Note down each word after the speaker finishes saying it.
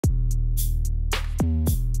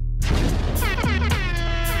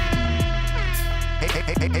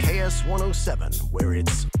KS 107, where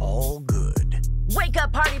it's all good. Wake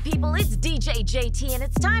up, party people, it's DJ JT, and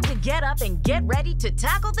it's time to get up and get ready to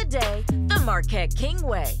tackle the day the Marquette King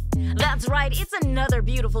way. That's right, it's another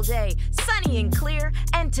beautiful day, sunny and clear,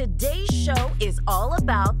 and today's show is all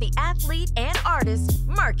about the athlete and artist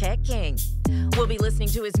Marquette King. We'll be listening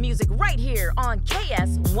to his music right here on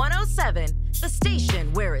KS 107, the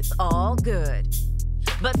station where it's all good.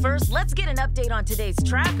 But first, let's get an update on today's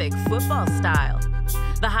traffic football style.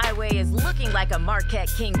 The highway is looking like a Marquette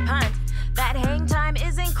King punt. That hang time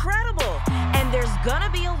is incredible, and there's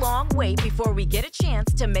gonna be a long wait before we get a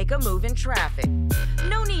chance to make a move in traffic.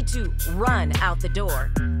 No need to run out the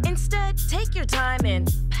door. Instead, take your time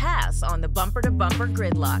and pass on the bumper-to-bumper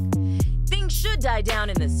gridlock. Things should die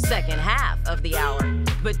down in the second half of the hour.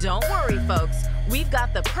 But don't worry, folks. We've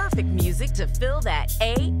got the perfect music to fill that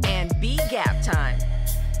A and B gap time.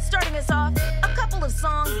 Starting us off, a couple of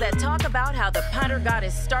songs that talk about how the punter got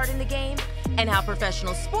his start in the game and how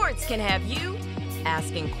professional sports can have you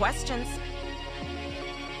asking questions.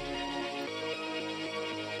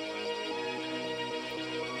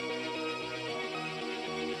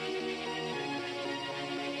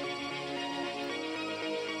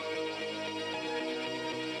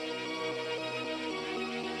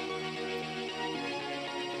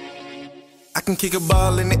 I can kick a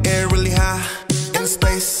ball in the air really high in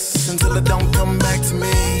space until it don't come back to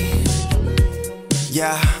me.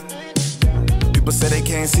 Yeah. People say they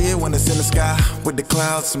can't see it when it's in the sky with the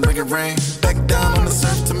clouds and bring it rain back down on the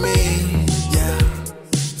surf to me. Yeah.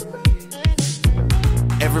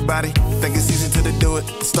 Everybody think it's easy till they do it.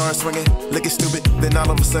 Start swinging, looking stupid, then all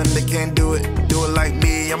of a sudden they can't do it. Do it like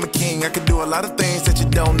me, I'm a king, I can do a lot of things that you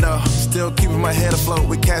don't know. Still keeping my head afloat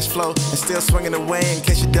with cash flow and still swinging away in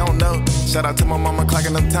case you don't know. Shout out to my mama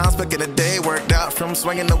clocking them times, back in the day, worked out from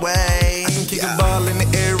swinging away. I can kick a ball in the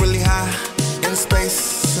air really high in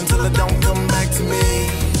space until it don't come back to me.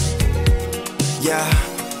 Yeah.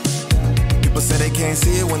 People say they can't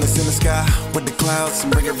see it when it's in the sky with the clouds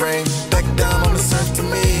and bring it rain back down on the surf to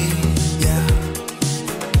me. Yeah.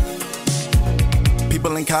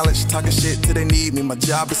 People in college talking shit till they need me. My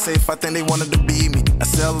job is safe, I think they wanted to be me. I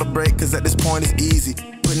celebrate cause at this point it's easy.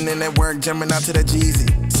 Putting in that work, jumping out to that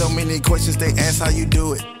Jeezy. So many questions they ask how you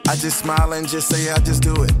do it. I just smile and just say I just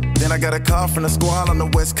do it. Then I got a call from the squad on the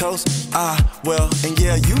West Coast. Well, and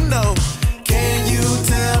yeah, you know. Can you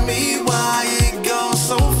tell me why it goes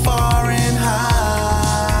so far and high?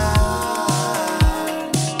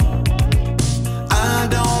 I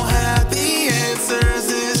don't have the answers,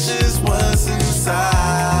 it's just what's inside.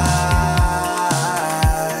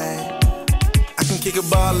 I can kick a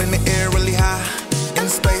ball in the air really high in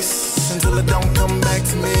space until it don't come back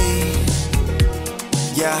to me.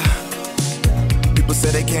 Yeah. People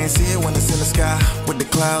say they can't see it when it's in the sky with the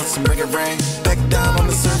clouds and bring it rain back down on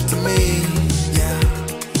the surf to me. Yeah.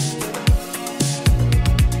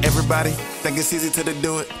 Everybody think it's easy till they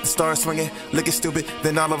do it. Start swinging, looking stupid,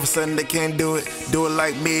 then all of a sudden they can't do it. Do it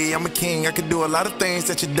like me, I'm a king, I can do a lot of things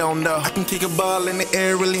that you don't know. I can kick a ball in the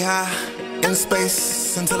air really high in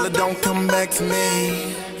space until it don't come back to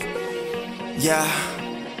me. Yeah.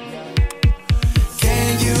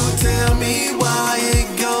 Can you tell me why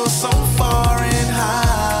it goes so far and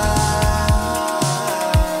high?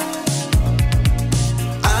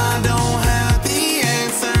 I don't have the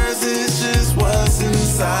answers, it's just what's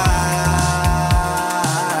inside.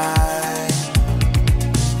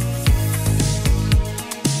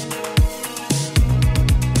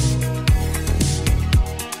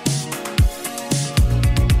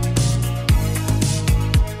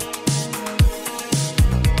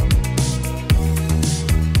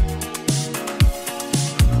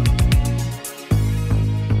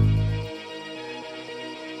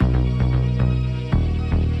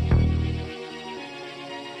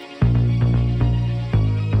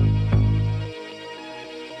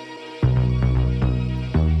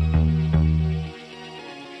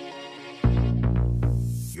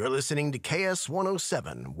 You're listening to KS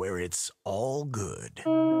 107, where it's all good.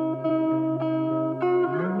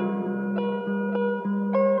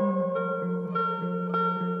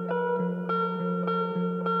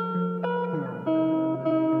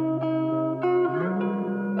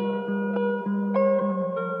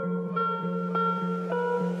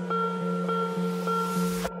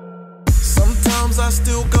 Sometimes I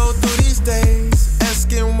still go through these days,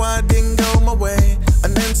 asking why I didn't go my way.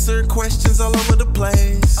 Unanswered questions all over the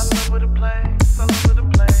place.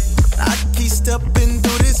 I keep stepping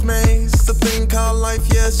through this maze. The thing called life,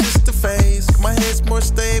 yeah, it's just a phase. My head's more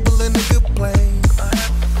stable in a good place.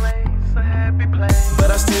 A happy place. But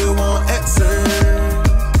I still want answers.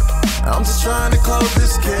 I'm just trying to close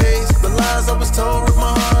this case. The lies I was told ripped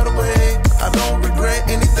my heart away.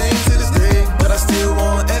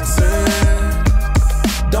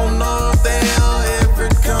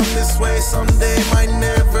 someday might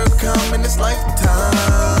never come in this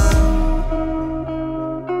lifetime.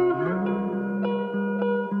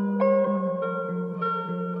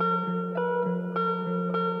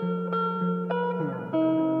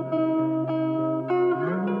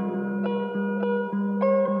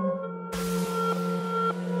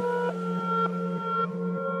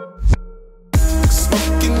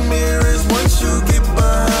 Smoking mirrors once you get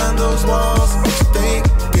behind those walls. What you think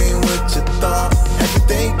ain't what you thought. Have you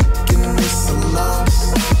thinking it's a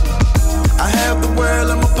loss? I have the world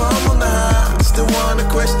in my palm on the high. Still wanna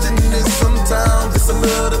question it sometimes. It's a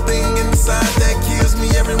little thing inside that kills me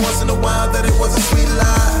every once in a while, that it was a sweet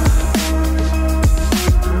lie.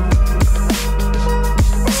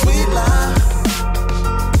 Sweet lie.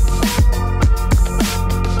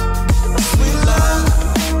 Sweet lie.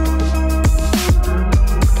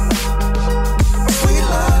 Sweet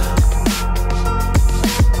lie.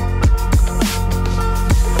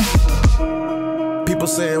 People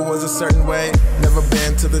say it was a certain way, never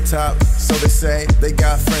been to the top. So they say they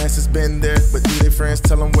got friends that's been there, but do their friends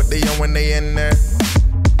tell them what they own when they in there?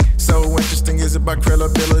 So interesting is about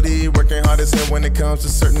credibility, working hard as hell when it comes to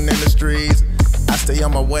certain industries. I stay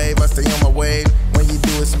on my wave, I stay on my wave. When you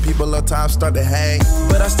do it, some people up top start to hate,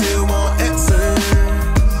 but I still want answers.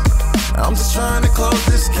 I'm just trying to close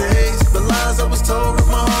this case. The lies I was told ripped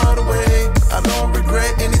my heart away. I don't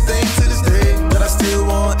regret anything to this day, but I still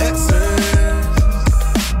want answers.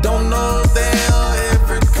 Don't know if they'll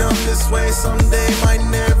ever come this way. Someday might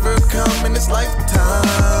never come in this lifetime.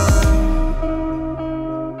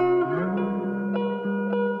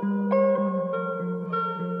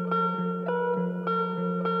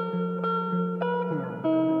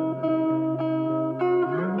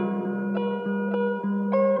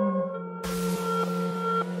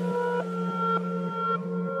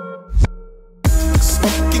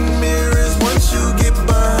 Smoking mirrors once you get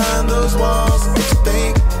behind those walls. What you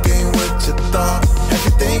think ain't what you thought. Have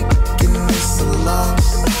you thinking it's a loss?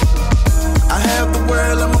 I have the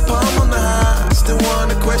world in my palm on the high. Still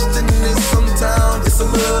wanna question it sometimes. It's a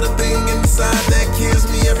little thing inside that kills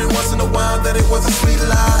me every once in a while, that it was a sweet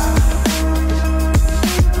lie.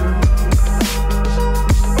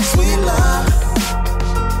 Sweet lie.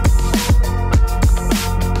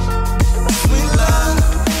 Sweet lie.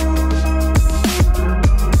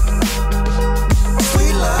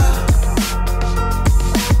 Sweet lie.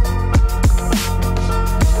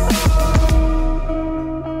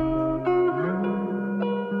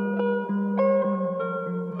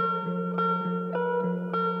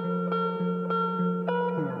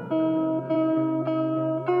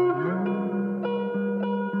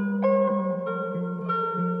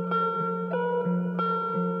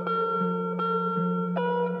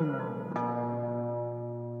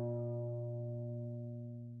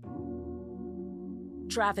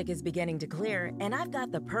 Traffic is beginning to clear, and I've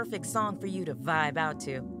got the perfect song for you to vibe out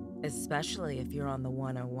to, especially if you're on the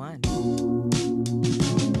 101.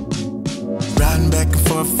 Riding back and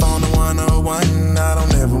forth on the 101. I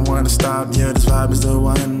don't ever wanna stop, yeah, this vibe is the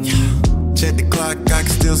one. Check the clock, I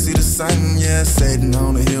can still see the sun, yeah. Sitting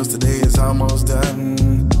on the hills, today is almost done.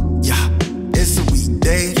 Yeah, it's a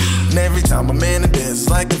weekday, and every time I'm in it, it's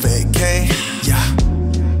like a vacay. Yeah,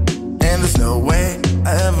 and there's no way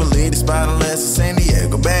I ever leave the spot unless it's San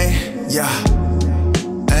Diego Bay. Yeah,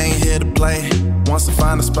 I ain't here to play. Once I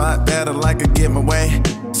find a spot that I like, I get my way.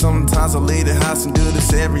 Sometimes I leave the house and do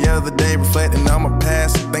this every other day, reflecting on my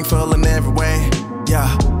past, thankful in every way. Yeah,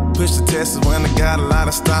 push the test is when I got a lot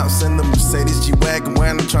of stops in the Mercedes G-Wagon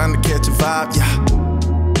when I'm trying to catch a vibe.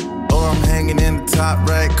 Yeah, or I'm hanging in the top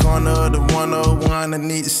right corner of the 101. I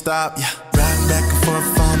need to stop. Yeah, riding back and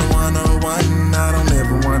forth on the 101. I don't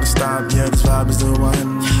ever want to stop. Yeah, this vibe is the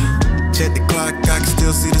one. Check the clock, I can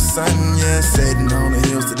still see the sun. Yeah, sitting on the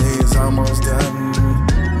hills, today is almost done.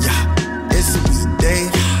 Yeah, it's a weekday,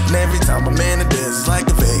 and every time I'm in it, it's like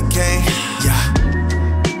a vacay. Yeah,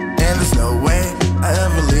 and there's no way I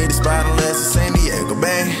ever leave the spot unless it's San Diego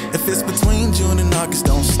Bay. If it's between June and August,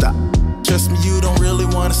 don't stop. Trust me, you don't really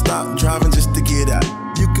wanna stop driving just to get out.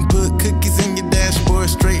 You can put cookies in your dashboard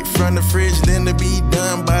straight from the fridge, then they'll be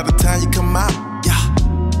done by the time you come out. Yeah,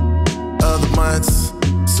 other months,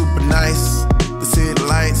 super nice. The city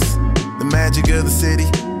lights, the magic of the city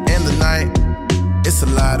and the night. It's a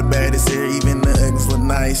lot of baddies here, even the uglies look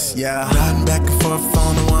nice. Yeah, riding back and forth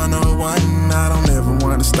on the 101. I don't ever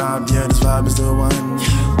wanna stop. Yeah, this vibe is the one.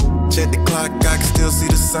 Check the clock, I can still see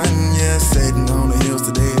the sun. Yeah, sitting on the hills,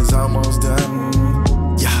 today is almost done.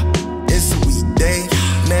 Yeah, it's a weekday,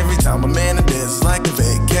 and every time I'm in it, it's like a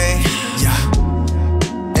vacay. Yeah,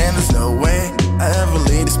 and there's no way I ever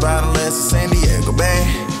leave the spot unless it's San Diego Bay.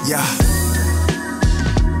 Yeah.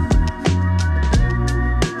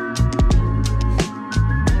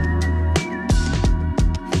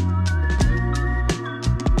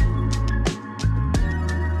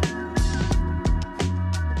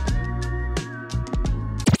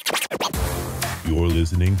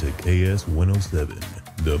 listening to KS 107,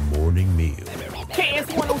 The Morning Meal. KS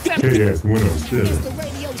 107. KS 107. It's the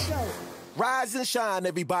radio show. Rise and shine,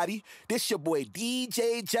 everybody. This your boy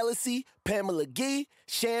DJ Jealousy, Pamela Gee,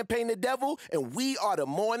 Champagne the Devil, and we are the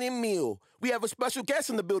Morning Meal. We have a special guest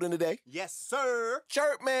in the building today. Yes, sir.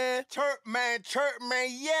 Chirp Man. Chirp man.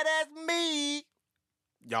 Yeah, that's me.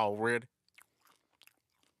 Y'all ready?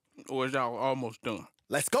 Or is y'all almost done?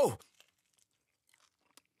 Let's go.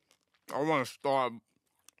 I want to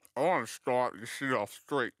start this shit off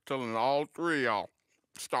straight, telling all three of y'all,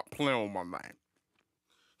 stop playing with my name.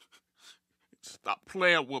 Stop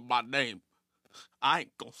playing with my name. I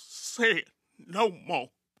ain't gonna say it no more.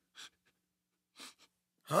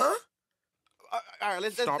 Huh? All right,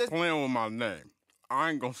 let's playing with my name.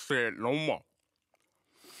 I ain't gonna say it no more.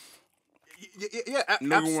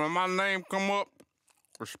 Nigga, when my name come up,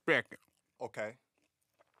 respect it. Okay.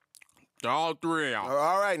 To all three of y'all.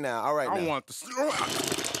 All right now. I want to...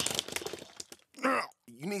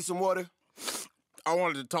 You need some water? I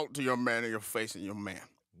wanted to talk to your man in your face and your man.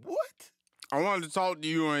 What? I wanted to talk to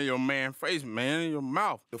you in your man face, man, in your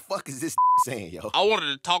mouth. The fuck is this saying, yo? I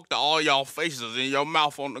wanted to talk to all y'all faces in your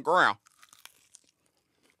mouth on the ground.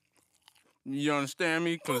 You understand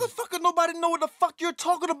me? Motherfucker, nobody know what the fuck you're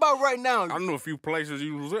talking about right now. I know a few places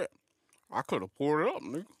you was at. I could have poured it up,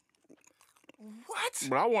 nigga. What?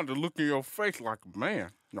 But I wanted to look in your face like a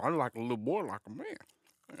man. I like a little boy like a man.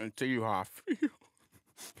 And tell you how I feel.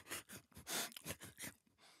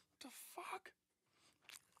 The fuck?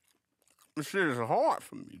 This shit is hard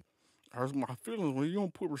for me. It hurts my feelings when you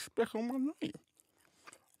don't put respect on my name.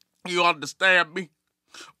 You understand me?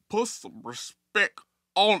 Put some respect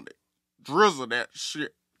on it. Drizzle that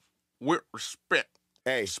shit with respect.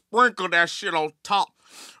 Hey. Sprinkle that shit on top.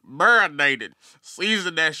 Marinate it.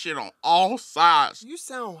 Season that shit on all sides. You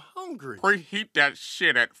sound hungry. Preheat that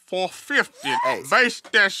shit at 450. Hey.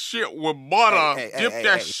 Baste that shit with butter. Hey, Dip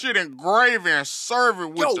that shit in gravy and serve it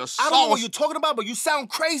with the sauce. I don't know what you're talking about, but you sound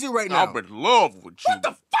crazy right now. I'm in love with you. What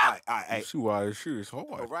the fuck? You see why this shit is hard.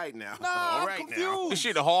 All right now. Nah, All I'm right confused. now. This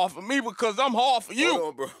shit is hard for me because I'm hard for you. Hold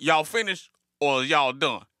on, bro. Y'all finished or y'all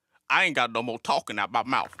done? I ain't got no more talking out my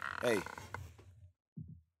mouth. Hey.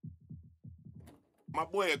 My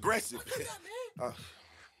boy aggressive.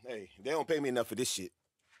 Hey, they don't pay me enough for this shit.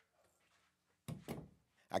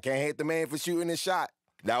 I can't hate the man for shooting his shot.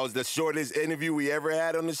 That was the shortest interview we ever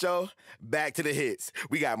had on the show. Back to the hits.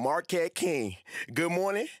 We got Marquette King. Good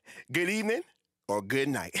morning, good evening, or good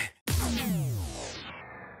night.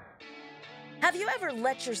 Have you ever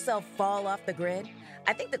let yourself fall off the grid?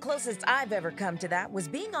 I think the closest I've ever come to that was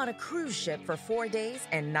being on a cruise ship for 4 days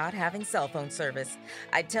and not having cell phone service.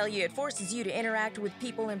 I tell you, it forces you to interact with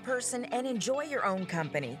people in person and enjoy your own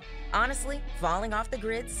company. Honestly, falling off the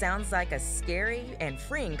grid sounds like a scary and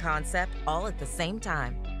freeing concept all at the same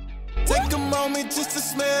time. Take a moment just to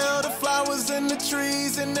smell the flowers and the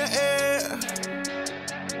trees in the air.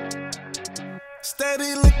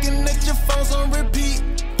 Steady looking at your phones on repeat.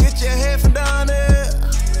 Get your head from down there.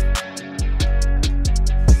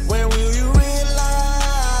 When will you realize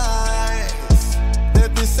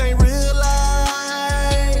that this ain't real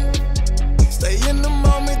life? Stay in the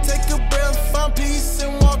moment, take a breath, find peace,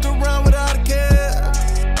 and walk around without a care.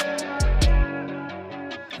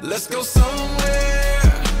 Let's go somewhere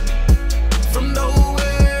from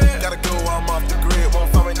nowhere. Gotta go, I'm off the grid,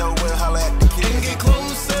 won't find me nowhere, holla at the kid. And get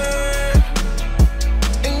closer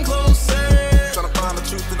and closer. Tryna find the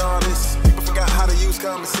truth in all this. People forgot how to use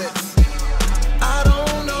common sense. I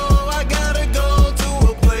don't know, I gotta go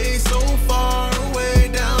to a place so far away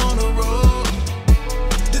down the road.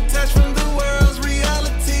 Detached from the world's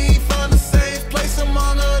reality, find a safe place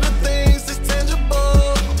among other things that's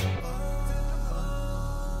tangible.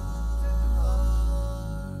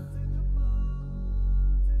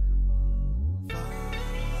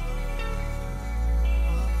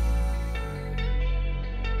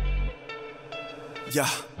 Yeah.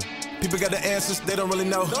 People got the answers, they don't really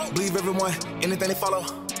know. Believe everyone, anything they follow.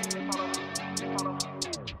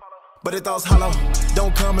 But it thoughts hollow.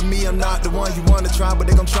 Don't come at me, I'm not the one you wanna try, but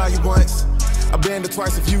they gon' try you once. I've been there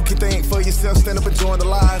twice, if you can think for yourself, stand up and join the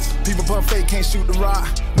lies. People pump fake, can't shoot the rock.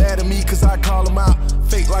 Mad at me cause I call them out.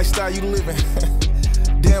 Fake lifestyle you living.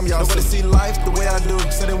 Damn y'all, nobody see life the way I do.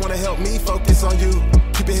 Say they wanna help me focus on you.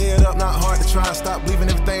 Keep your head up, not hard to try. Stop believing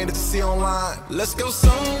everything that you see online. Let's go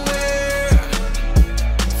somewhere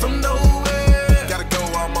from nowhere. Gotta go,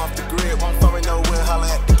 I'm off the grid, won't find me nowhere, holla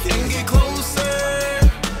at the kid. And get closer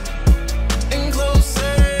and closer.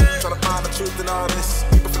 Tryna find the truth in all this.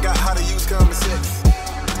 People forgot how to use common sense.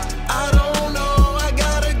 I don't know, I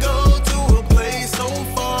gotta go to a place so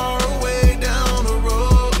far away down the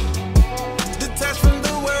road. Detached from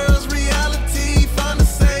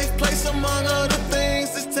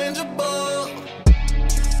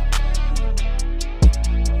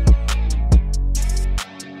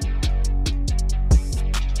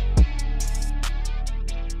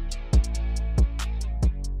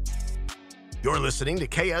You're listening to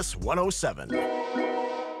KS 107.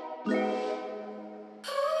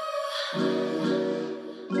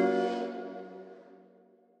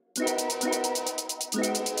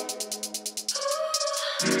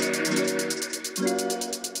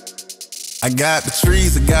 I got the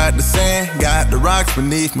trees, I got the sand, got the rocks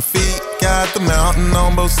beneath my feet, got the mountain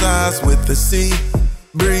on both sides with the sea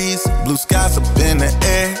breeze, blue skies up in the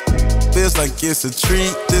air, feels like it's a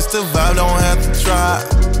treat, this the vibe, don't have to try,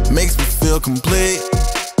 makes me feel complete.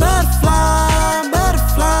 Butterfly,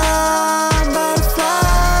 butterfly, butterfly,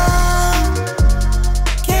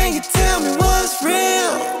 can you tell me what's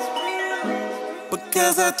real?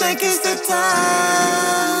 Because I think it's the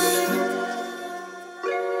time.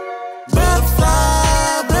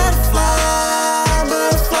 Butterfly, butterfly,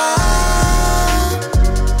 butterfly,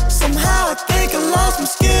 somehow I think I lost my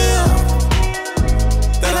skill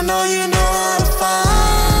that I know you know how to find.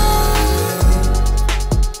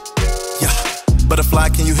 Yeah, butterfly,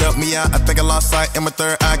 can you help me out? I think I lost sight in my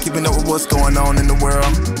third eye, keeping up with what's going on in the world.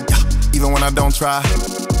 Yeah, even when I don't try,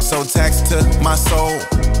 so taxed to my soul,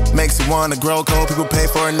 makes you wanna grow cold. People pay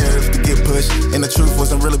for a nerve to get pushed, and the truth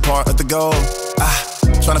wasn't really part of the goal.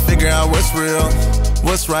 Trying to figure out what's real,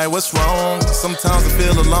 what's right, what's wrong. Sometimes I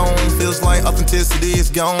feel alone, feels like authenticity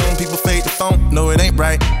is gone. People fake the phone, no it ain't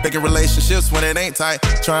right. Breaking relationships when it ain't tight.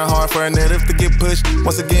 Trying hard for a narrative to get pushed.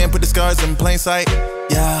 Once again, put the scars in plain sight.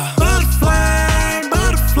 Yeah. Butterfly,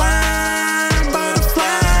 butterfly,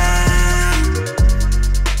 butterfly,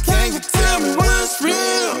 can you tell me what's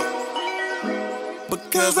real?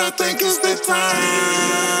 Because I think it's the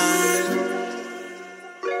time.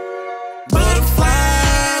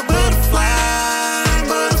 Butterfly, butterfly,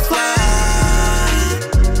 butterfly,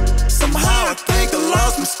 somehow I think I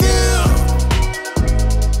lost my skill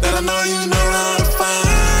that I know you know how to find.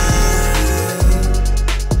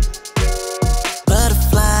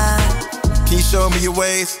 Butterfly, can you show me your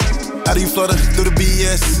ways? How do you flutter through the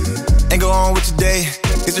BS and go on with your day?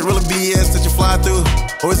 Is it really BS that you fly through?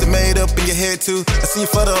 Or is it made up in your head too? I see you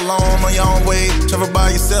flutter alone on your own way, travel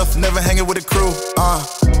by yourself, never hanging with a crew.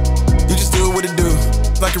 You just do what it do,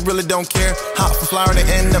 like you really don't care. Hop from flower to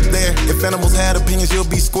end up there. If animals had opinions, you'll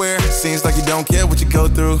be square. Seems like you don't care what you go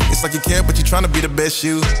through. It's like you care, but you're trying to be the best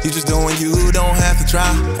you. You just doing you, don't have to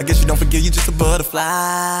try. I guess you don't forget, you're just a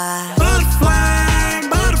butterfly. Butterfly,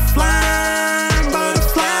 butterfly,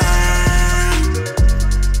 butterfly,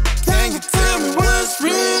 can you tell me what's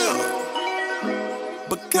real?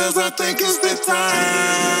 Because I think it's the time.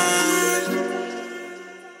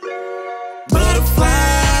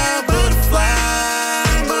 Butterfly, butterfly,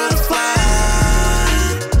 butterfly,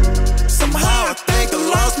 somehow I think I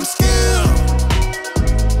lost my skill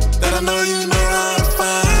that I know you know how to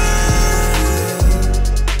find.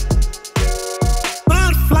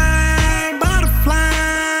 Butterfly, butterfly,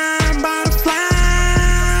 butterfly,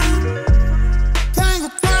 can you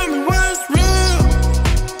tell me what's real?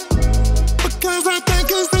 Because I think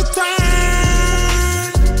it's the time.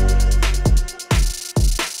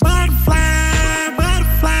 Butterfly,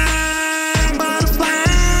 butterfly, butterfly,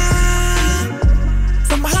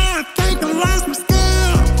 somehow I think I lost my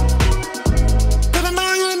skill that I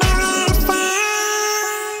know you know how to find.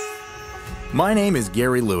 My name is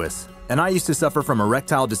Gary Lewis, and I used to suffer from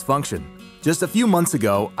erectile dysfunction. Just a few months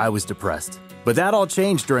ago, I was depressed. But that all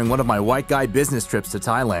changed during one of my white guy business trips to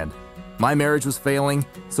Thailand. My marriage was failing,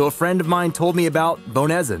 so a friend of mine told me about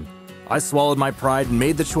Bonezen. I swallowed my pride and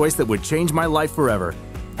made the choice that would change my life forever.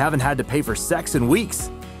 Haven't had to pay for sex in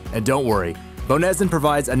weeks. And don't worry, Bonezen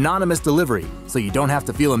provides anonymous delivery, so you don't have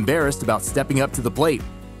to feel embarrassed about stepping up to the plate.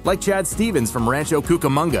 Like Chad Stevens from Rancho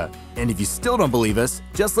Cucamonga. And if you still don't believe us,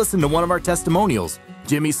 just listen to one of our testimonials,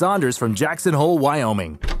 Jimmy Saunders from Jackson Hole,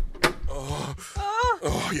 Wyoming.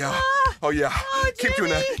 Oh, yeah. Oh, yeah. Keep doing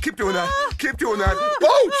that. Keep doing that. Keep doing that.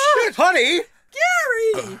 Oh, shit. Honey!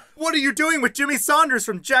 Gary! What are you doing with Jimmy Saunders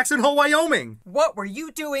from Jackson Hole, Wyoming? What were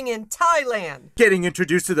you doing in Thailand? Getting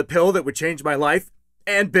introduced to the pill that would change my life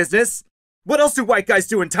and business. What else do white guys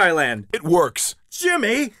do in Thailand? It works.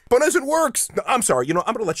 Jimmy! Bonezen works. No, I'm sorry. I'm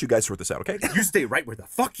going to let you guys sort this out, okay? You stay right where the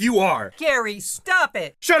fuck you are. Gary, stop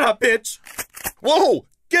it. Shut up, bitch. Whoa!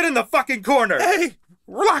 Get in the fucking corner. Hey!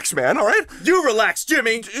 Relax, man, all right? You relax,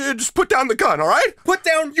 Jimmy. Just put down the gun, all right? Put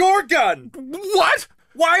down your gun. What?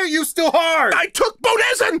 Why are you still hard? I took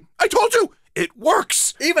Bonezen! I told you! It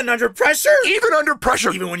works! Even under pressure? Even under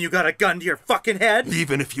pressure! Even when you got a gun to your fucking head?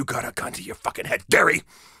 Even if you got a gun to your fucking head, Gary!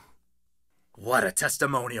 What a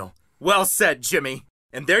testimonial. Well said, Jimmy.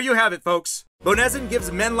 And there you have it, folks. Bonezen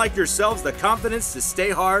gives men like yourselves the confidence to stay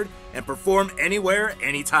hard and perform anywhere,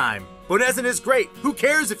 anytime. Bonezen is great. Who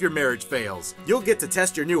cares if your marriage fails? You'll get to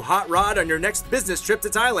test your new hot rod on your next business trip to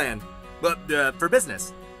Thailand. for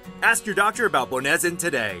business. Ask your doctor about Bonezin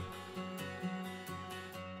today.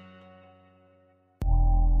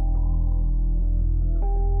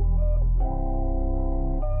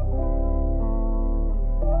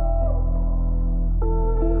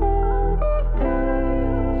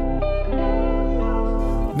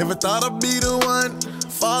 Never thought I'd be the one,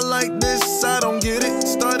 fall like this, I don't get it.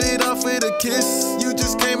 Started off with a kiss, you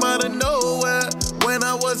just came out of nowhere. When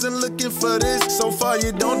I wasn't looking for this, so far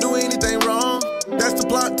you don't do anything wrong, that's the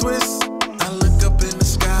plot twist. I look up in the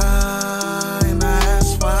sky and I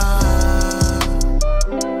ask why.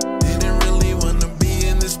 Didn't really wanna be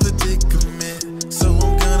in this predicament, so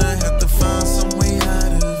I'm gonna have to find some way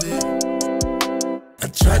out of it. I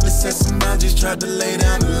tried to set some boundaries, tried to lay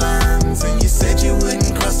down the lines, and you said you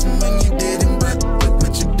wouldn't cross them when you didn't, but look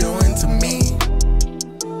what you're doing to me.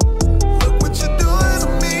 Look what you're doing to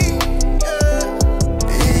me, yeah.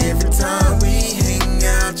 Every time we hang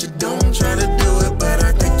out, you don't try to do it, but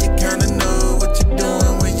I think you kinda know what you're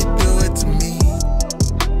doing when you do it to me.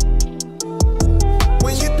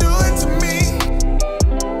 When you do it to me.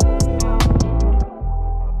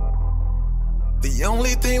 The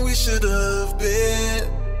only thing we should have been,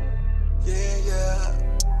 yeah,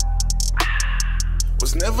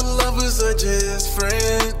 was never lovers or just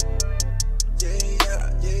friends.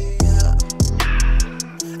 Yeah.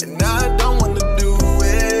 And now I don't wanna do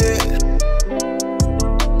it.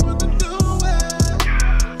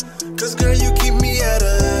 Cause girl, you keep me at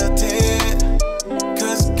a 10.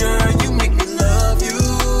 Cause girl, you make me love you.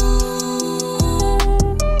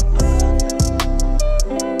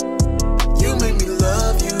 You make me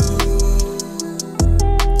love you.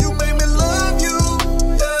 You make me love you,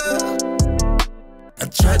 yeah. I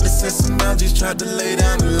tried to set some boundaries, tried to lay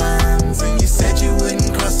down the lines, and you said you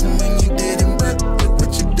wouldn't cross them when you didn't, but look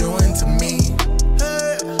what you're doing to me.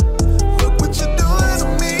 Hey, look what you're doing to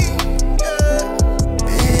me, yeah.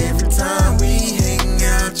 Every time we hang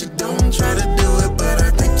out, you don't try to do it, but I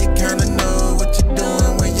think you kinda know what you're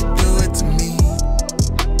doing when you do it to me.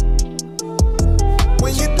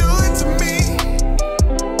 When you do it to me.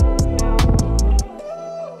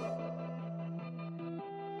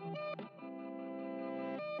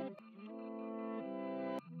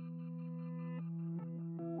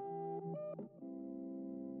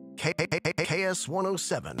 KS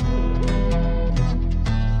 107.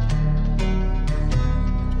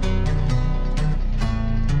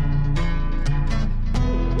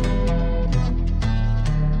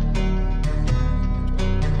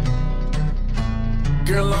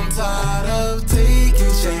 Girl, I'm tired of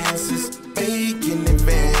taking chances, making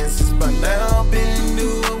advances, but now I've been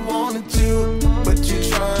knew I wanted you, but you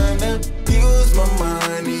tryna use my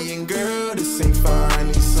money, and girl, this ain't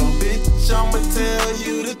funny, so bitch, I'ma tell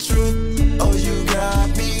you the truth. Oh, you got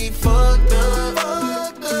me fucked up,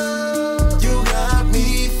 you got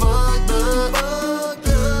me fucked up,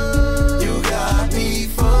 you got me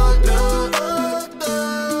fucked up,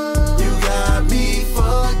 you got me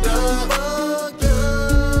fucked up.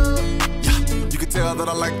 You could tell that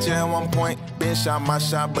I liked you at one point. Been shot my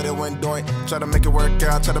shot, but it went doink. Try to make it work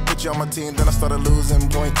out, try to put you on my team, then I started losing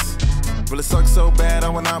points. Really sucked so bad, I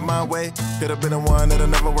went out my way. Could've been the one that'll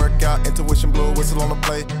never work out. Intuition blew a whistle on the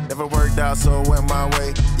play. Never worked out, so it went my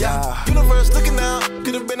way. Yeah, universe looking out.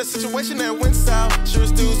 Could've been a situation that went south. Sure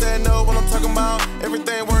as dudes that know what I'm talking about.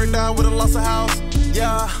 Everything worked out with a loss of house.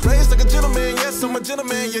 Yeah, raised like a gentleman, yes, I'm a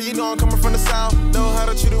gentleman. Yeah, you know I'm coming from the south. Know how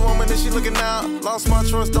to treat a woman and she looking out. Lost my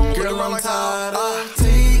trust, don't look around like how. I'm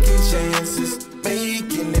taking chances,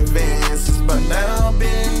 making advances, but now I've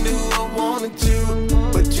been knew I wanted you,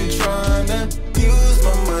 but you tryna use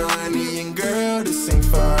my money, and girl, this ain't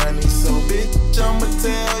funny, so bitch, I'ma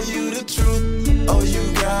tell you the truth. Oh, you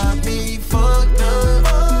got me fucked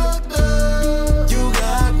up, you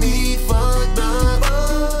got me fucked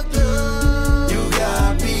up, you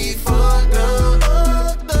got me fucked up,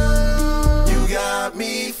 you got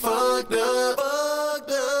me fucked up.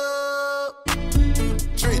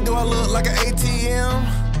 Trick, do I look like an ATM?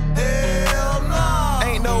 Hell no.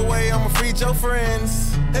 Ain't no way I'ma free your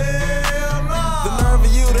friends. Hell no. The nerve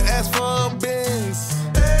of you to ask for a Benz.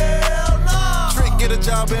 Hell no. Trick, get a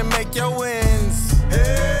job and make your wins.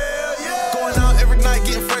 Hell yeah. Going out every night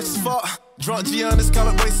getting fresh as fuck. Drunk Giannis, call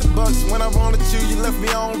it wasting bucks. When I wanted you left me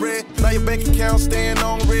on red. Now your bank account staying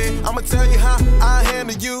on red. I'ma tell you how I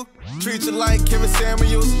handle you. Treat you like Kevin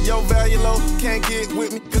Samuels. Your value low, can't get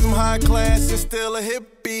with me, cause I'm high class and still a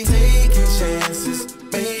hippie. Taking chances,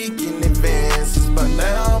 making advances, but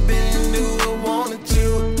now I've been knew I wanted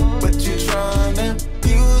you, but you tryna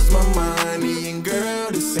use my money, and girl,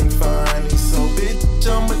 this ain't funny, so bitch,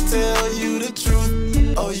 I'ma tell you the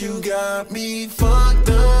truth. Oh, you got me fucked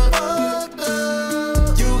up.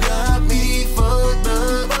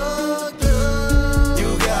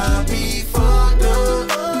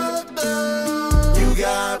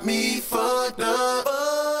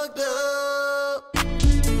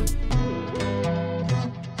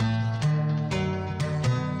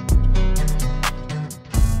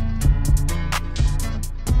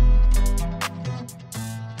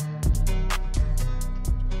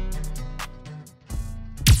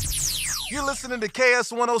 You're listening to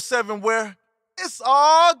KS 107, where it's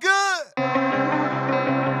all good.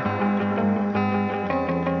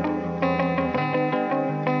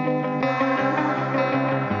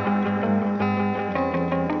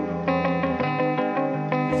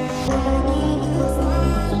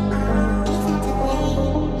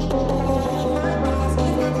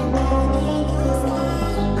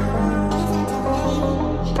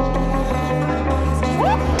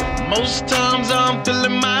 Most times I'm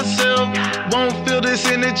feeling myself, won't feel this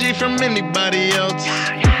energy from anybody else.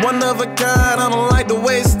 One of a kind, I don't like to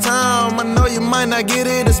waste time. I know you might not get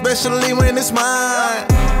it, especially when it's mine.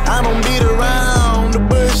 I don't beat around the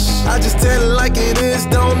bush, I just tell it like it is,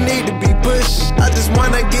 don't need to be pushed. I just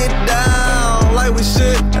wanna get down like we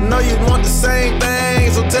should. I know you want the same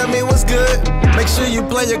thing, so tell me what's good. Make sure you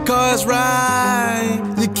play your cards right.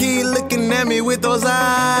 You keep looking at me with those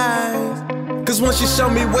eyes. Cause once you show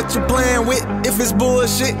me what you're playing with, if it's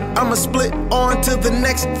bullshit, I'ma split on to the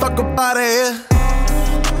next. Fuck up out of here.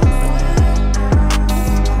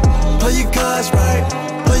 Play your cards right,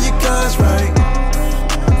 play your cards right.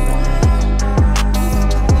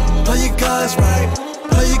 Play your cards right,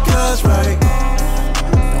 play your cards right.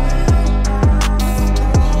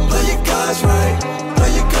 Play your cards right,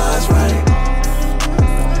 play your cards right.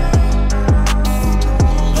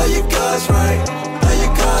 Play your cards right, play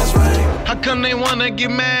your cards right. How come they wanna get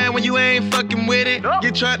mad when you ain't fucking with it?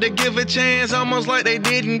 You tried to give a chance almost like they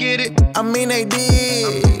didn't get it. I mean they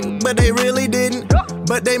did, but they really didn't.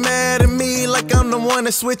 But they mad at me like I'm the one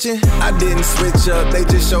that's switching. I didn't switch up, they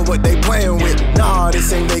just show what they playing with. Nah,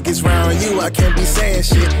 this ain't Vegas round you, I can't be saying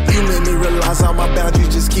shit. You made me realize all my boundaries,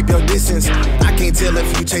 just keep your distance. I can't tell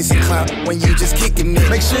if you chasing clout when you just kicking it.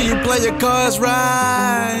 Make sure you play your cards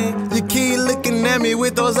right. You keep looking at me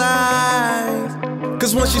with those eyes.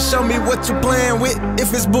 Cause once you show me what you're playing with,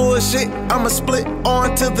 if it's bullshit, I'ma split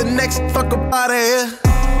on to the next. Fuck up out of here.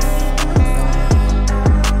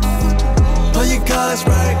 Play your cards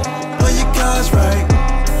right, play your cards right.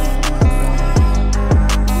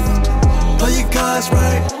 Play your cards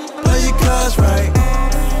right, play your cards right.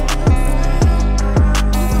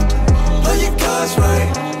 Play your cards right,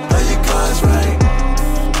 play your cards right.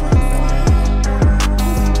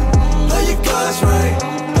 Play your cards right,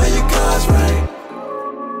 play your cards right.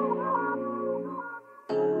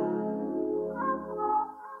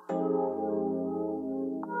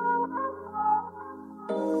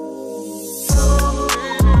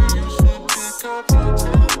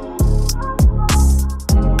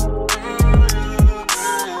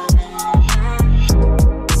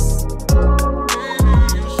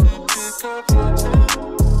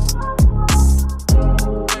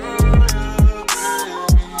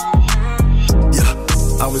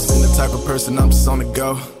 Person, I'm just on the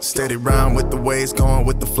go. Steady round with the waves, going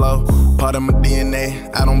with the flow. Part of my DNA,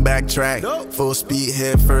 I don't backtrack. Full speed,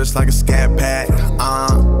 head first like a scat pack.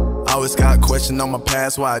 Always got a question on my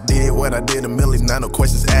past, why I did what I did, a million, not no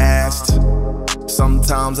questions asked.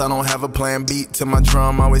 Sometimes I don't have a plan, beat to my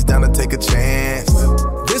drum, always down to take a chance.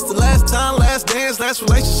 This the last time, last dance, last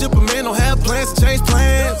relationship, a man don't have plans to change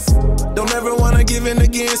plans. Don't ever wanna give in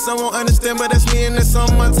again, some won't understand, but that's me and that's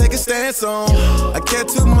something I take a stance on. I care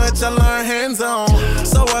too much, I learn hands-on.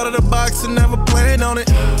 So out of the box and never plan on it.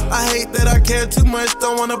 I hate that I care too much,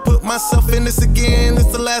 don't wanna put myself in this again.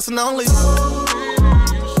 It's the last and only.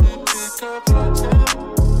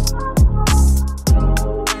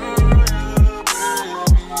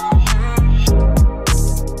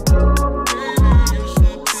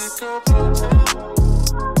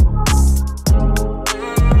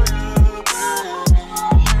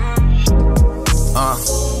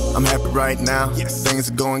 I'm happy right now,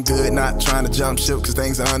 things are going good, not trying to jump ship cause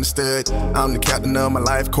things are understood. I'm the captain of my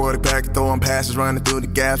life, quarterback, throwing passes, running through the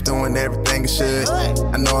gaps, doing everything I should.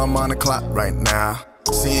 I know I'm on the clock right now,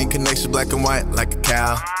 seeing connection black and white like a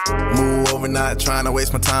cow. Move over, not trying to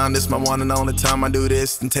waste my time, this my one and only time I do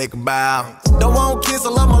this and take a bow. Don't want kids, I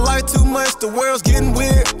love my life too much, the world's getting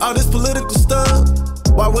weird, all this political stuff.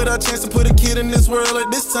 Why would I chance to put a kid in this world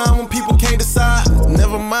at this time when people can't decide?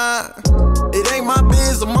 Never mind, it ain't my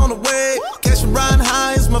biz, I'm on the way. Catch me riding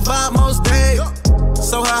high, it's my vibe most days.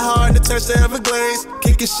 So hard to touch the Everglades,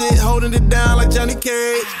 kicking shit, holding it down like Johnny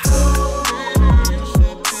Cage.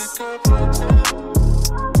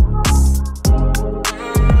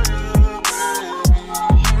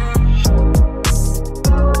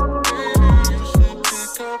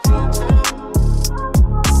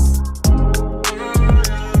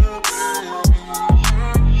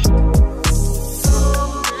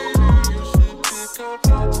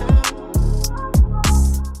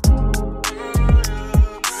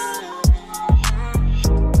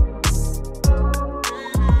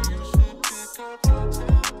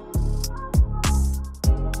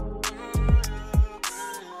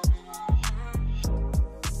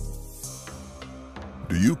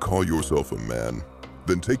 call yourself a man?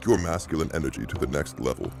 Then take your masculine energy to the next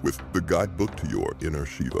level with the guidebook to your inner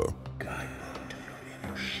Shiva.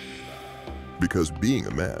 Because being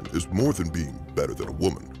a man is more than being better than a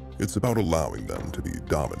woman. It's about allowing them to be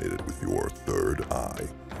dominated with your third eye.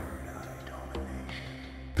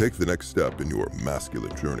 Take the next step in your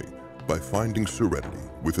masculine journey by finding serenity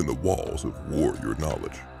within the walls of warrior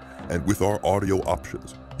knowledge. And with our audio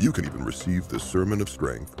options, you can even receive the Sermon of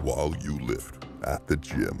Strength while you lift at the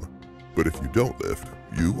gym. But if you don't lift,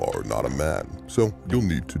 you are not a man, so you'll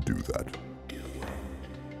need to do that.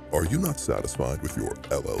 Are you not satisfied with your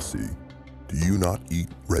LLC? Do you not eat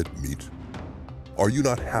red meat? Are you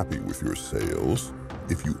not happy with your sales?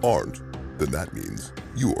 If you aren't, then that means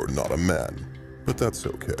you are not a man. But that's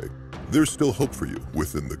okay. There's still hope for you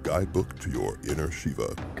within the guidebook to your inner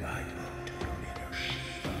Shiva.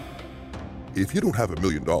 If you don't have $1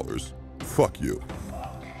 million, fuck you.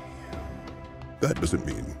 That doesn't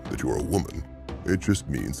mean that you're a woman. It just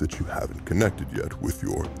means that you haven't connected yet with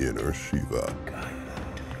your inner Shiva.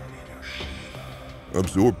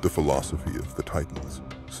 Absorb the philosophy of the Titans.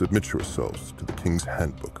 Submit yourselves to the King's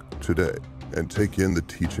Handbook today and take in the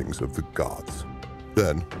teachings of the gods.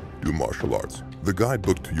 Then, do martial arts, the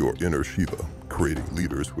guidebook to your inner Shiva, creating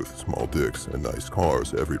leaders with small dicks and nice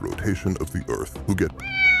cars every rotation of the earth who get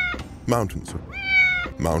mountains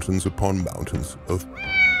upon mountains of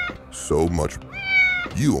so much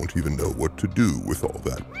you won't even know what to do with all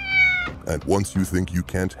that. And once you think you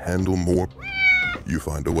can't handle more, you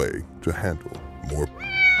find a way to handle more.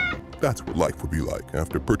 That's what life would be like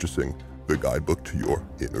after purchasing the guidebook to your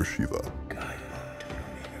inner Shiva.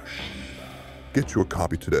 Get your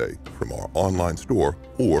copy today from our online store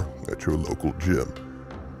or at your local gym.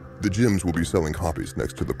 The gyms will be selling copies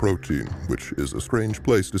next to the protein, which is a strange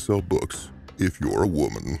place to sell books if you're a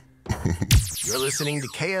woman. You're listening to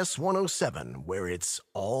KS 107, where it's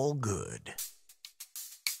all good.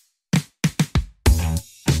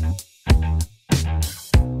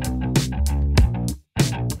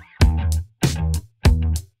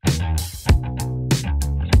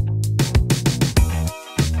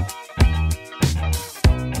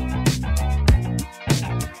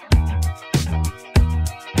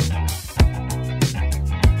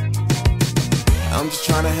 I'm just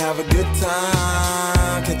trying to have a good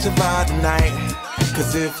time, catch a vibe tonight.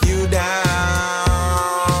 Cause if you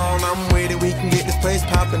down, I'm with it, we can get this place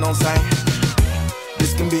popping on sight.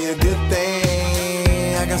 This can be a good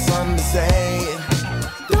thing, I got something to say.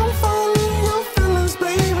 Don't fall in your feelings,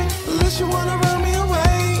 baby, unless you wanna run me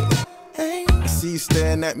away. Hey, I see you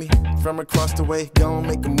staring at me from across the way. Gon'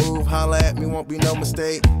 make a move, holla at me, won't be no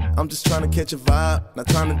mistake. I'm just trying to catch a vibe, not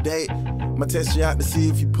trying to date. I'ma test you out to see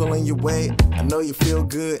if you pulling your weight. I know you feel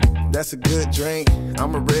good, that's a good drink.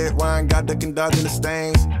 I'm a red wine, got ducking, dodging the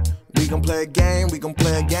stains. We gon' play a game, we gon'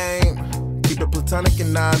 play a game. Keep it platonic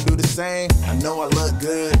and I do the same. I know I look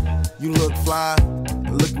good, you look fly.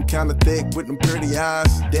 Looking kinda thick with them pretty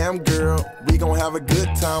eyes. Damn girl, we gon' have a good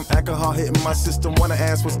time. Alcohol hitting my system, wanna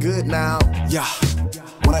ask what's good now. Yeah,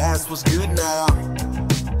 wanna ask what's good now.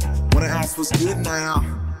 Wanna ask what's good now.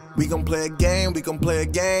 We gon' play a game, we gon' play a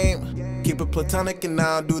game. Keep it platonic and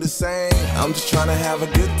I'll do the same. I'm just trying to have a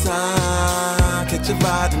good time, catch a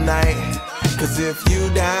vibe tonight. Cause if you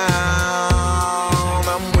down,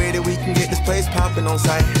 I'm with it, we can get this place popping on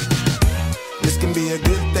sight. This can be a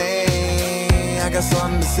good thing, I got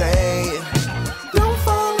something to say. Don't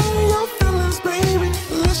fall in your feelings, baby,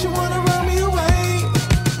 unless you wanna run me away.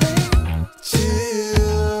 Hey,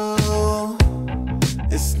 chill,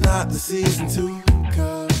 it's not the season to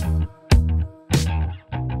come.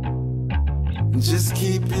 Just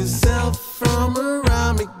keep yourself from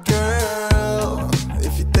around me, girl.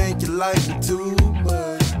 If you think you like me too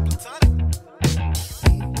much.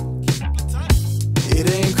 It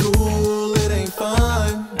ain't cool, it ain't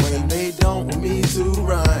fun when they don't want me to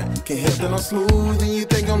run. Can't help that I'm smooth and you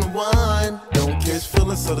think I'm the one. Don't catch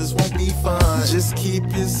feelings, so this won't be fun. Just keep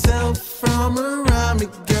yourself from around me,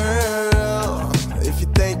 girl. If you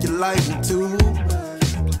think you like me too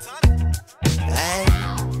much. Hey.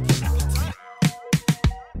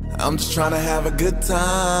 I'm just trying to have a good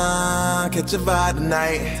time, catch a vibe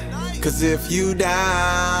tonight. Cause if you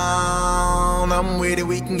down, I'm with it,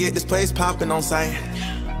 we can get this place popping on sight.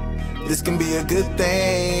 This can be a good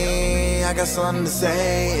thing, I got something to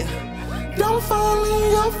say. Don't fall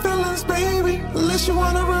in your feelings, baby, unless you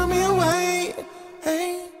wanna run me away.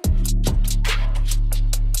 Hey.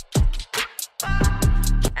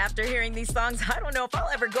 After hearing these songs, I don't know if I'll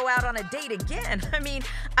ever go out on a date again. I mean,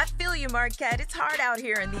 I feel you, Marquette. It's hard out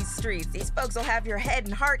here in these streets. These folks will have your head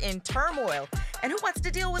and heart in turmoil. And who wants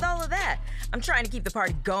to deal with all of that? I'm trying to keep the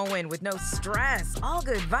party going with no stress, all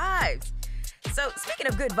good vibes. So speaking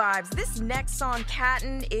of good vibes, this next song,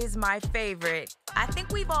 Cattin', is my favorite. I think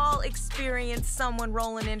we've all experienced someone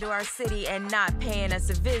rolling into our city and not paying us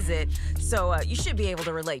a visit, so you should be able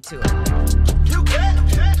to relate to it. You can,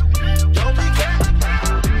 don't be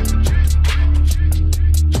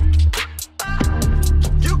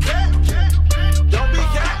You can, don't be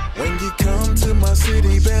When you come to my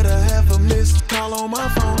city, better have a missed call on my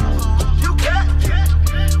phone. You can,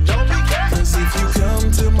 don't be Cause if you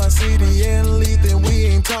come to my city and leave, then we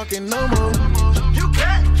ain't talking no more. You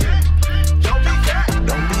can,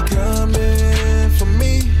 don't be coming for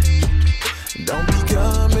me. Don't be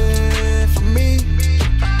coming for me.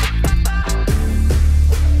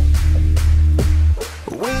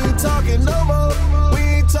 We ain't talking no more. We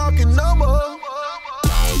ain't talking no more.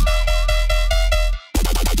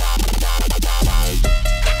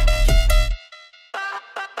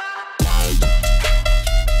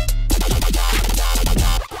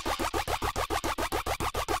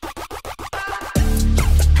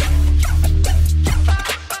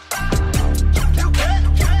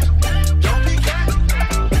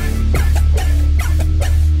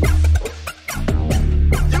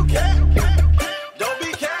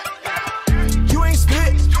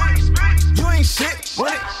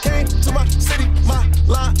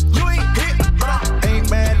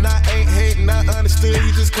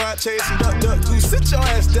 Chasing duck, goose, sit your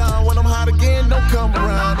ass down. When I'm hot again, don't come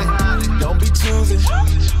around it. Don't be choosing,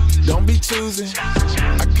 don't be choosing.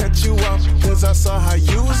 I cut you off cause I saw how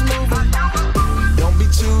you was moving. Don't be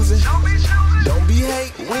choosing, don't be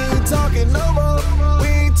hate. We ain't talking no more, we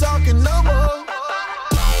ain't talking no more.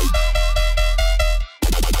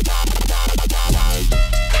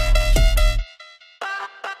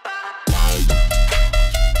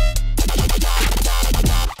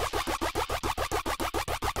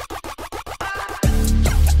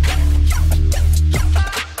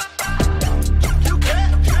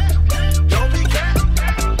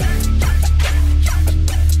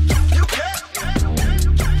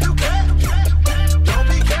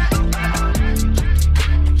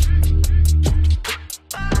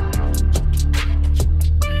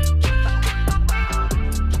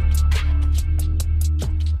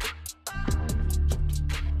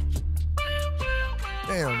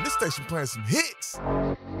 Damn, this station playing some hits.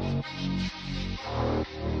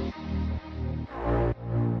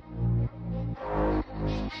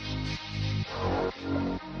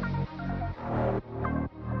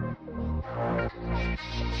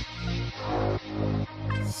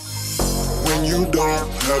 When you don't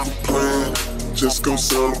have a plan, just go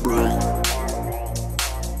celebrate.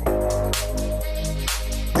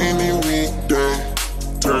 Any weekday,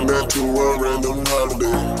 turn that to a random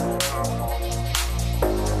holiday.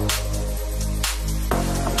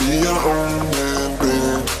 Be your own man,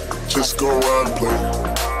 then just go out and play.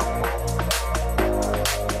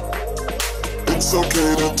 It's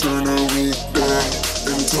okay to turn a weekday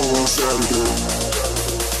into a Saturday.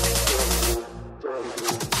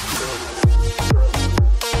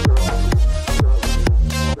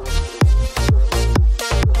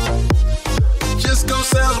 Just go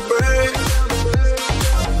celebrate.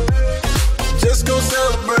 Just go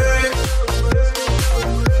celebrate.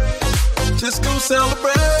 Just go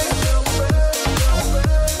celebrate.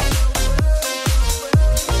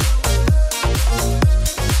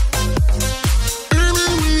 Any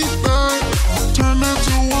weekday, turn that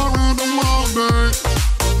to a random holiday.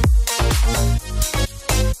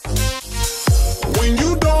 When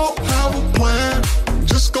you don't have a plan,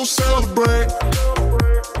 just go celebrate.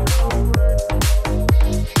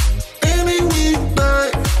 Any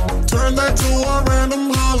weekday, turn that to a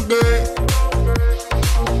random holiday.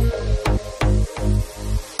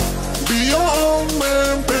 Be your own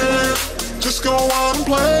man, man. Just go out and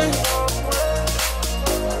play.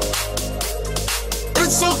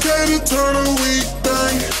 It's okay to turn a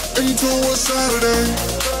weekday into a Saturday.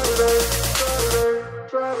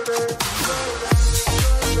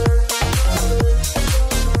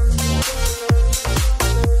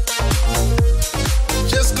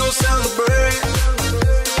 Just go celebrate.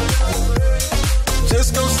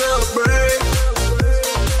 Just go celebrate.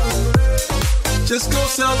 Just go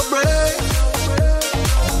celebrate.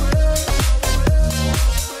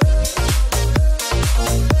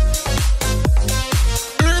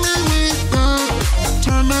 Any weekday,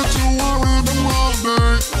 turn that to a random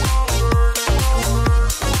holiday.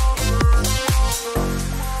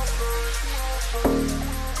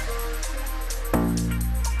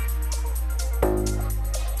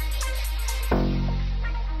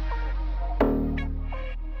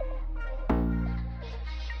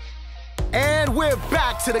 And we're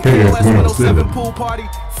back to the KOS 107 pool party.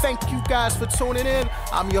 Thank you guys for tuning in.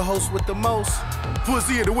 I'm your host with the most,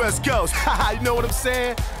 Pussy of the West Coast. You know what I'm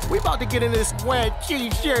saying? We about to get into this wet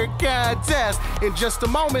t-shirt contest in just a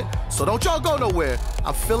moment, so don't y'all go nowhere.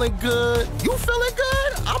 I'm feeling good. You feeling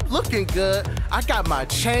good? I'm looking good. I got my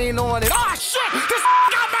chain on and oh shit! This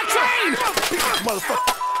got my chain! Motherfucker.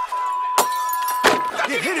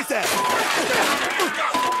 Yeah, hit his ass.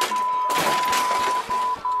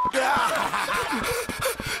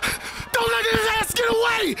 Don't let his ass get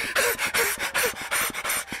away!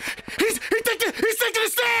 He's thinking the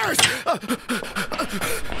stairs!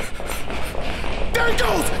 There he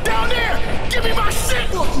goes! Down there! Give me my shit,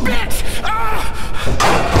 bitch!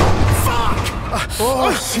 Fuck!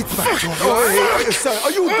 Oh, shit!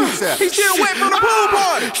 Are you good, sir? He's getting away from the pool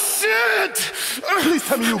party! Shit! Please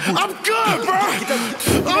tell me you're good. I'm good, bro! Get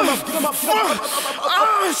him up.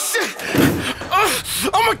 Oh, shit!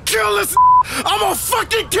 I'ma kill this! I'ma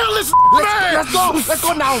fucking kill this man! Let's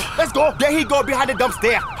go now. Let's go. There he go behind the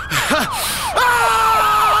dumpster.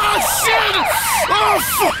 Ah, shit! Oh,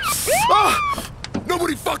 fuck! Oh.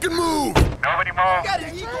 Nobody fucking move. Nobody move.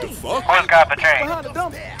 The fuck? Who's got the chain?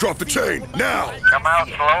 Drop the chain now. Come out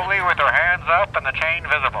slowly with your hands up and the chain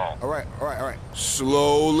visible. All right.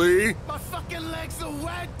 Slowly. My fucking legs are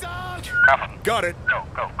wet, dog! Cuffin'. Got it. Go.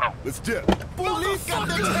 Let's dip. Police got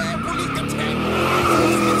the chain!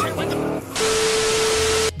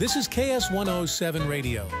 This is KS 107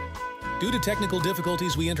 Radio. Due to technical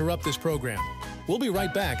difficulties, we interrupt this program. We'll be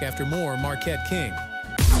right back after more Marquette King.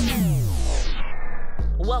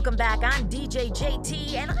 Welcome back. I'm DJ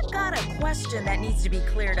JT, and I've got a question that needs to be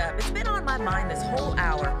cleared up. It's been on my mind this whole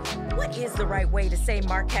hour. What is the right way to say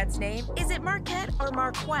Marquette's name? Is it Marquette or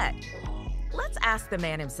Marquette? Let's ask the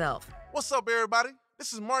man himself. What's up, everybody?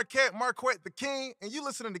 This is Marquette the King, and you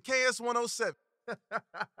listening to KS 107.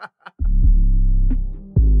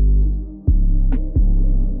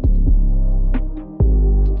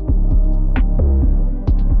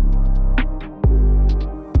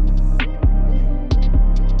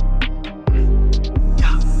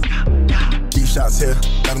 Shots here,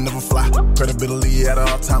 gotta never fly. Credibility at an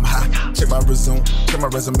all-time high. Check my resume, check my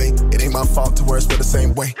resume. It ain't my fault to wear it the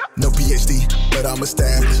same way. No PhD, but I'm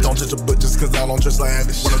established. Don't judge a book just cause I don't dress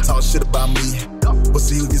lavish. Wanna talk shit about me, we'll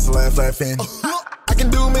see who gets to laughing. I can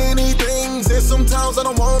do many things, and sometimes I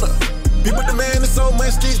don't wanna. People demanding so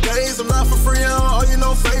much these days. I'm not for free on all you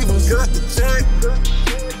know favors. Cut the check,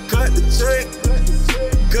 cut the check,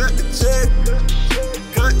 cut the check,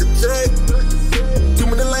 cut the check. Too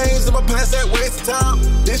many lanes in my past that waste of time.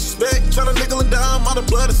 Disrespect, tryna nickel and dime. All the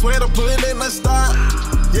blood and sweat, I'm pulling in, let's stop.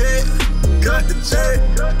 Yeah, cut the check,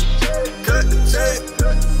 cut the check,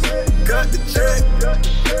 cut the check,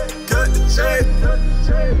 cut the check.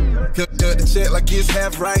 Cut the check like it's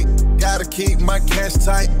half right. Gotta keep my cash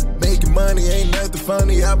tight. Making money ain't nothing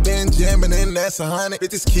funny. I've been jamming and that's 100.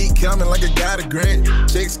 Bitches keep coming like I got a grant.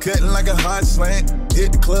 Checks cutting like a hot slant.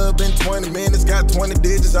 Hit the club in 20 minutes. Got 20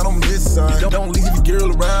 digits, I don't miss son. Don't leave your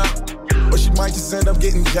girl around, or she might just end up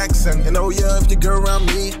getting Jackson. And oh yeah, if your girl around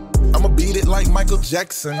me, I'ma beat it like Michael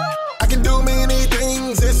Jackson. I can do many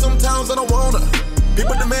things, and sometimes I don't wanna.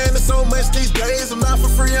 People demanding so much these days. I'm not for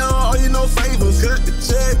free on all you know favors. Cut the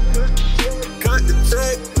check, cut the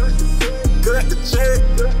check, cut the check,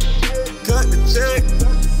 cut the check.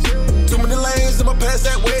 Too many lanes in my past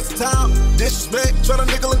that waste of time. Disrespect, tryna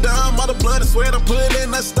nickel and dime. All the blood and sweat, I'm putting in,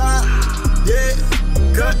 let's stop. Yeah,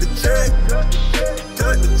 cut the check,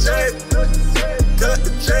 cut the check, cut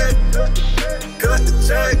the check, cut the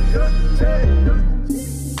check.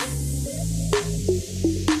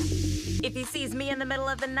 If he sees me in the middle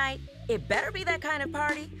of the night, it better be that kind of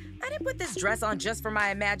party. I didn't put this dress on just for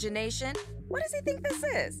my imagination. What does he think this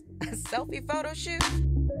is? A selfie photo shoot?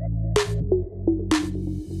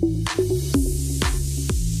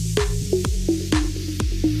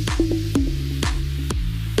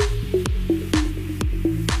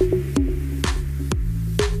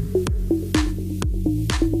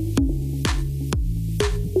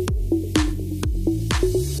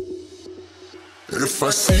 If I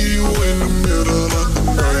see you in the middle of the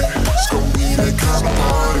night, it's gon' be that kind of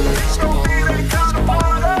party. It's gon' be that kind of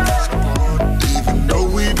party. Even though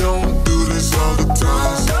we don't do this all the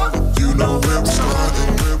time, you know where we started,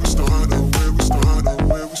 where we started, where we started,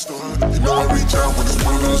 where we started. You know I reach out when it's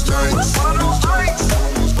one of those nights,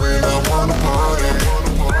 when I wanna party.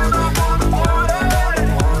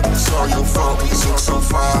 It's all your fault, but you look so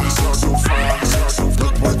far,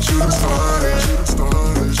 look what you done started.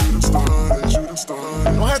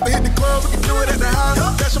 Don't have to hit the club, we can do it at the house.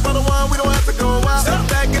 Dash about the wine, we don't have to go out. Sit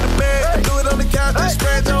back in the bed,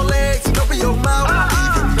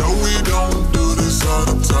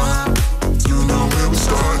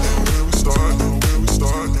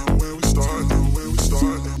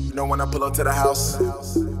 to the house.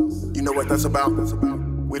 You know what that's about.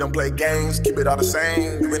 We don't play games, keep it all the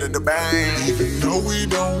same, ready to bang. Even though we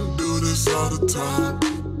don't do this all the time,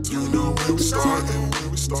 you know where we starting, where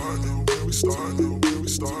we starting, where we starting, where we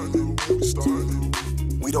starting, where we starting.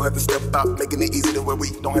 We don't have to step out, making it easy to where we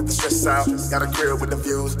don't have to stress out. Got a crib with the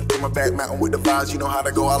views, in my back mountain with the vibes, you know how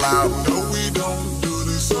to go all out. Even though we don't do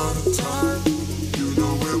this all the time, you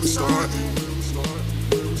know where we starting.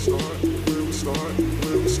 Where we start, where we start,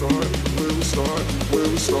 where we start, where we start, where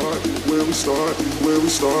we start, where we start, where we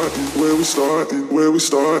start, where we start, where we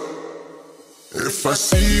start. If I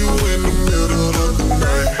see you in the middle of the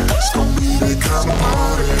night, it's gonna be that kind of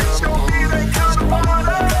party. It's gonna be that kind of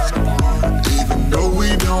party. Even though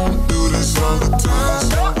we don't do this all the time,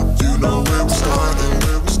 you know where we starting,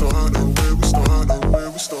 where we starting, where we starting, where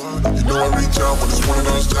we starting. You know I reach out when it's one of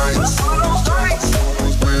those nights.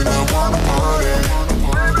 When I wanna party.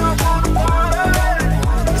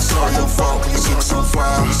 It's all your fault when you look so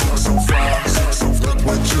fly, look so fly, look so fly. Look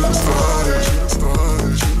what you done started, you done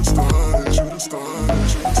started, you done started, you done started,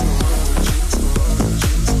 you done started.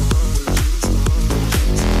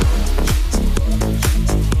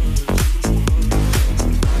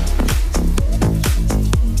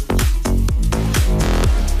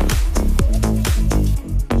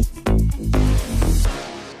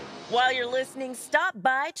 While you're listening, stop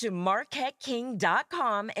by to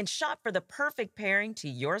MarquetteKing.com and shop for the perfect pairing to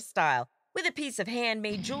your style with a piece of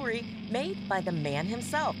handmade jewelry made by the man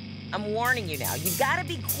himself. I'm warning you now, you gotta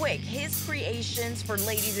be quick. His creations for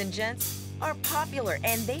ladies and gents are popular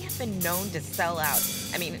and they have been known to sell out.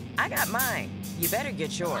 I mean, I got mine. You better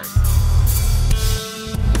get yours.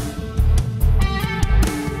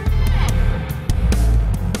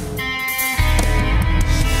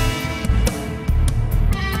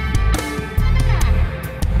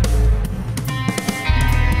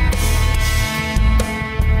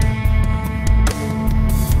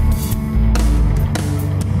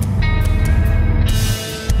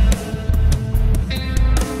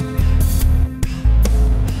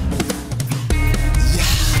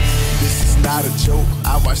 Not a joke,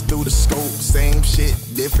 I watch through the scope. Same shit,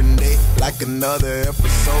 different day, like another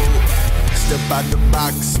episode. Step out the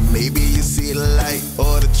box, maybe you see the light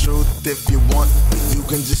or the truth if you want, but you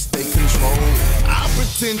can just stay controlled. I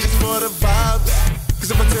pretend just for the vibes,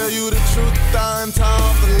 cause if I tell you the truth, I ain't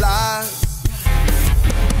time for lies.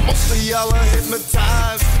 Most of y'all are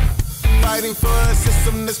hypnotized, fighting for a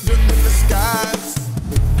system that's built in the skies.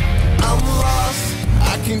 I'm lost,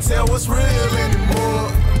 I can't tell what's real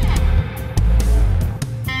anymore.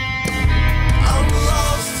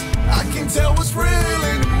 I can't tell what's real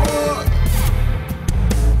anymore.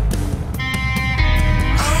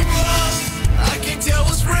 I'm lost, I can't tell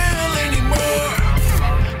what's real anymore.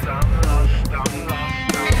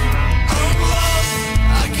 I'm lost,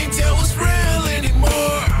 I can't tell what's real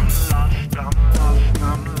anymore.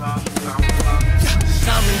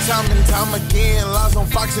 Time again, lies on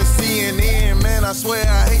Fox and CNN. Man, I swear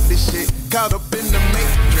I hate this shit. Caught up in the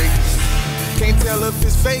matrix. Can't tell if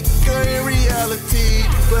it's fake or in reality.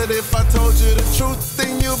 But if I told you the truth,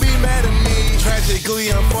 then you'll be mad at me. Tragically,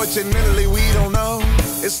 unfortunately, we don't know.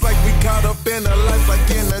 It's like we caught up in a life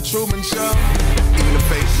like in a Truman Show. Even the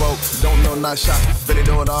fake woke, don't know, not shot. But they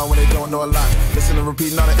know it all when they don't know a lot. Listen to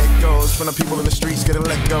repeating all the echoes from the people in the streets getting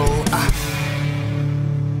let go.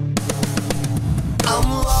 I'm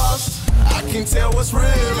lost, I can't tell what's real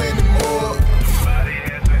anymore.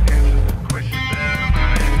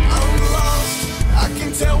 I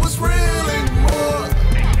can't tell what's real anymore.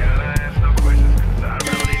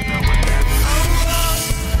 I'm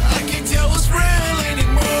lost, I can't tell what's real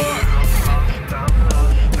anymore.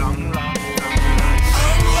 I'm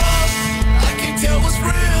lost, I can't tell what's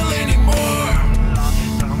real anymore.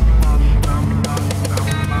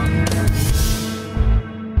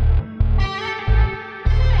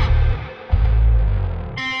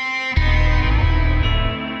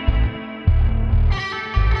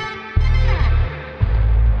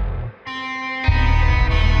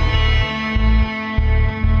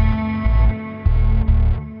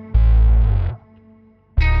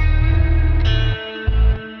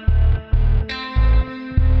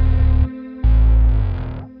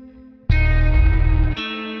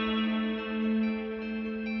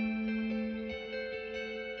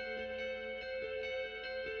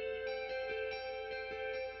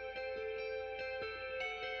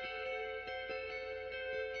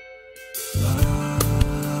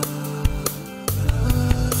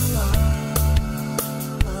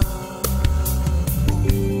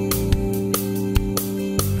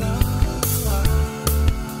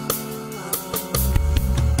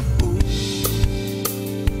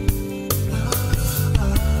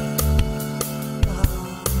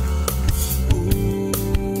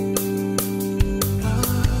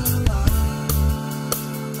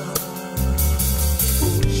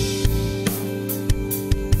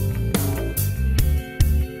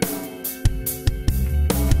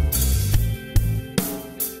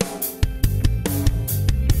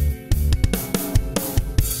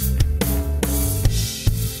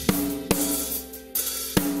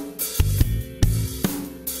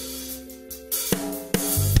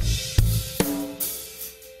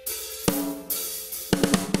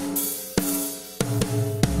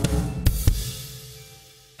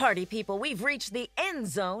 Party people, we've reached the end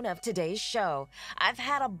zone of today's show. I've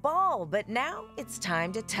had a ball, but now it's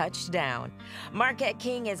time to touch down. Marquette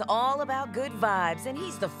King is all about good vibes, and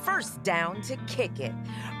he's the first down to kick it.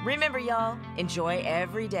 Remember, y'all, enjoy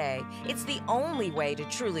every day. It's the only way to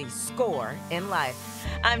truly score in life.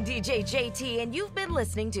 I'm DJ JT, and you've been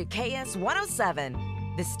listening to KS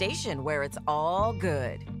 107, the station where it's all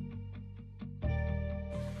good.